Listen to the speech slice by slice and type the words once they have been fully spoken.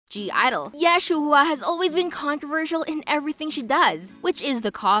G-idol. Yeah, Shuhua has always been controversial in everything she does, which is the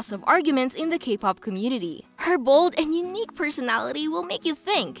cause of arguments in the K-pop community. Her bold and unique personality will make you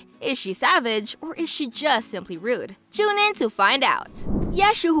think, is she savage or is she just simply rude? Tune in to find out.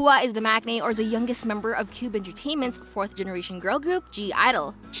 Yeah, Shuhua is the Maknae, or the youngest member of Cube Entertainment's 4th generation girl group,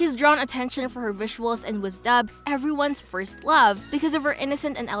 G-idol. She's drawn attention for her visuals and was dubbed everyone's first love because of her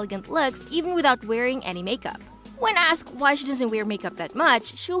innocent and elegant looks even without wearing any makeup. When asked why she doesn't wear makeup that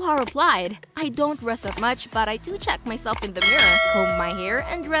much, Shuhua replied, "I don't dress up much, but I do check myself in the mirror, comb my hair,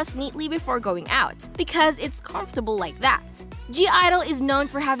 and dress neatly before going out, because it's comfortable like that." G-idol is known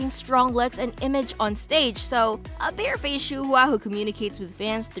for having strong looks and image on stage, so a bare-faced Shuhua who communicates with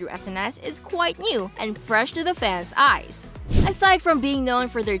fans through SNS is quite new and fresh to the fans' eyes. Aside from being known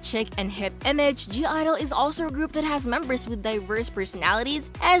for their chic and hip image, G-idol is also a group that has members with diverse personalities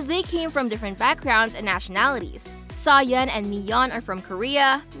as they came from different backgrounds and nationalities. Sayeon and Miyeon are from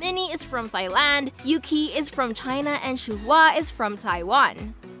Korea, Minnie is from Thailand, Yuki is from China, and Shuhua is from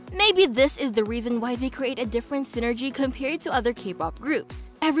Taiwan. Maybe this is the reason why they create a different synergy compared to other K-pop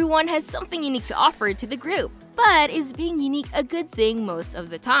groups. Everyone has something unique to offer to the group, but is being unique a good thing most of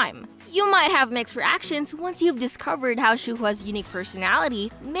the time? You might have mixed reactions once you've discovered how Shuhua's unique personality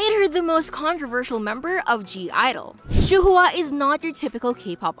made her the most controversial member of G-idol. Shuhua is not your typical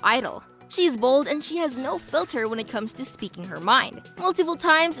K-pop idol. She's bold and she has no filter when it comes to speaking her mind. Multiple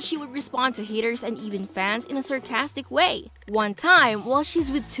times, she would respond to haters and even fans in a sarcastic way. One time, while she's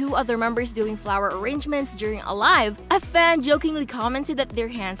with 2 other members doing flower arrangements during a live, a fan jokingly commented that their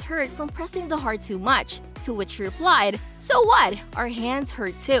hands hurt from pressing the heart too much, to which she replied, "So what? Our hands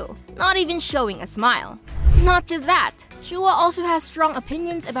hurt too," not even showing a smile. Not just that, Shuhua also has strong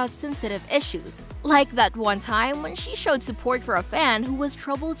opinions about sensitive issues. Like that one time when she showed support for a fan who was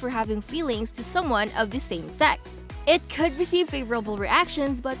troubled for having feelings to someone of the same sex. It could receive favorable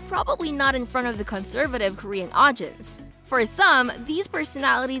reactions, but probably not in front of the conservative Korean audience. For some, these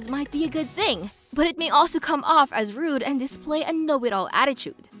personalities might be a good thing, but it may also come off as rude and display a know-it-all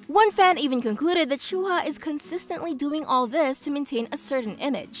attitude. One fan even concluded that Shuhua is consistently doing all this to maintain a certain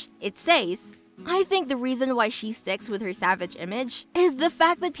image. It says, "I think the reason why she sticks with her savage image is the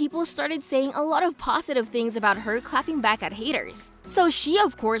fact that people started saying a lot of positive things about her clapping back at haters. So she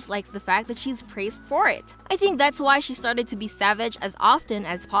of course likes the fact that she's praised for it. I think that's why she started to be savage as often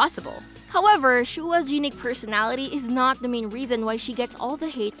as possible." However, Shuhua's unique personality is not the main reason why she gets all the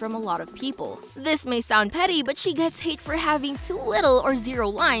hate from a lot of people. This may sound petty, but she gets hate for having too little or 0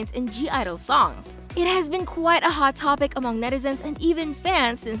 lines in G-idol songs. It has been quite a hot topic among netizens and even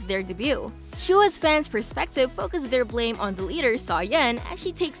fans since their debut. Shuhua's fans' perspective focus their blame on the leader Sayeon, as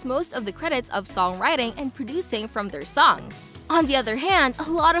she takes most of the credits of songwriting and producing from their songs. On the other hand, a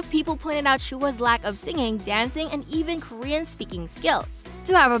lot of people pointed out Shuhua's lack of singing, dancing, and even Korean speaking skills.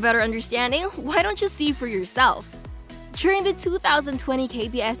 To have a better understanding, why don't you see for yourself? During the 2020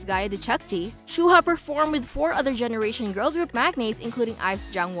 KBS Gaye de Chukji, Shuhua performed with 4 other generation girl group Maknaes, including IVE's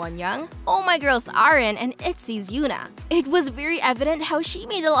Jang Won-young, Oh My Girl's Aren, and ITZY's Yuna. It was very evident how she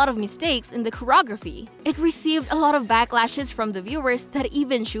made a lot of mistakes in the choreography. It received a lot of backlashes from the viewers that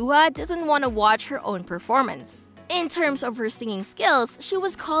even Shuhua doesn't want to watch her own performance. In terms of her singing skills, she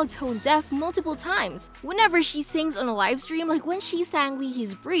was called tone deaf multiple times. Whenever she sings on a live stream, like when she sang Lee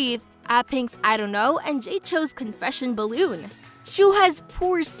He's Breathe, Pink's I Don't Know, and J Cho's Confession Balloon. Shuhua's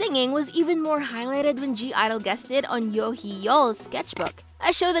poor singing was even more highlighted when G-idol guested on Yo Hee Yeol's Sketchbook,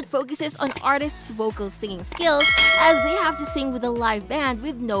 a show that focuses on artists' vocal singing skills as they have to sing with a live band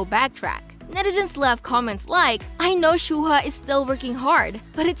with no backtrack. Netizens left comments like, "I know Shuhua is still working hard,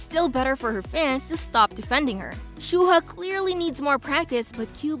 but it's still better for her fans to stop defending her. Shuhua clearly needs more practice,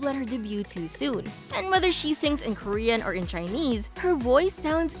 but Cube let her debut too soon. And whether she sings in Korean or in Chinese, her voice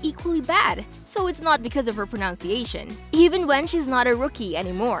sounds equally bad, so it's not because of her pronunciation, even when she's not a rookie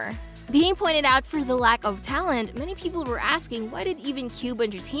anymore." Being pointed out for the lack of talent, many people were asking why did even Cube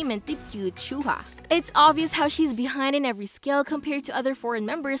Entertainment debut Shuhua? It's obvious how she's behind in every skill compared to other foreign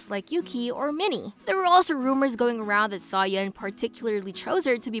members like Yuki or Minnie. There were also rumors going around that Sayeon particularly chose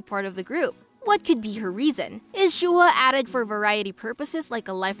her to be part of the group. What could be her reason? Is Shuhua added for variety purposes like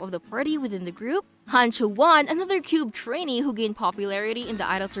a life of the party within the group? Han Cho-won, another Cube trainee who gained popularity in the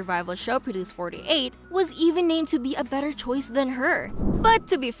idol survival show Produce 48, was even named to be a better choice than her. But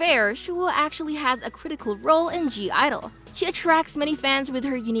to be fair, Shuhua actually has a critical role in G-idol. She attracts many fans with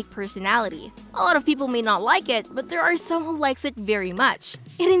her unique personality. A lot of people may not like it, but there are some who likes it very much.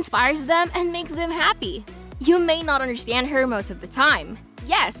 It inspires them and makes them happy. You may not understand her most of the time.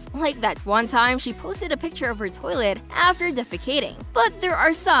 Yes, like that one time she posted a picture of her toilet after defecating, but there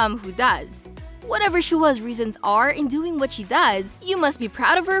are some who does. Whatever Shua's reasons are in doing what she does, you must be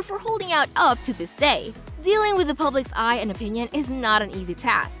proud of her for holding out up to this day. Dealing with the public's eye and opinion is not an easy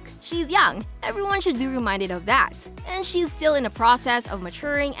task. She's young, everyone should be reminded of that. And she's still in a process of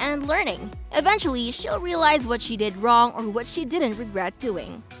maturing and learning. Eventually, she'll realize what she did wrong or what she didn't regret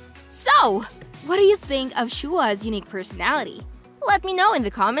doing. So, what do you think of Shua's unique personality? Let me know in the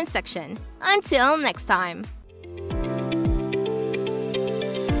comments section. Until next time!